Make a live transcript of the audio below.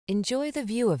Enjoy the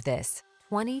view of this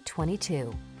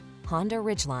 2022 Honda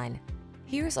Ridgeline.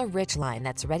 Here's a Ridgeline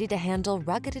that's ready to handle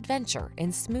rugged adventure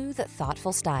in smooth,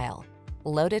 thoughtful style.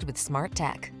 Loaded with smart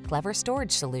tech, clever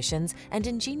storage solutions, and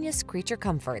ingenious creature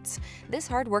comforts, this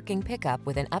hard-working pickup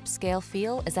with an upscale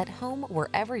feel is at home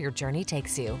wherever your journey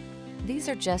takes you. These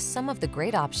are just some of the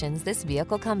great options this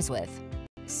vehicle comes with: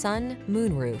 sun,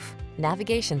 moonroof,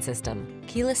 navigation system,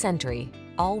 keyless entry,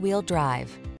 all-wheel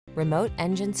drive, remote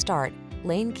engine start,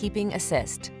 lane keeping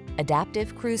assist,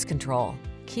 adaptive cruise control,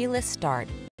 keyless start,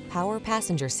 power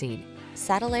passenger seat,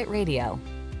 satellite radio.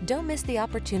 Don't miss the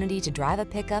opportunity to drive a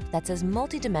pickup that's as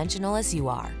multidimensional as you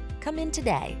are. Come in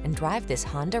today and drive this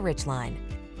Honda Ridgeline.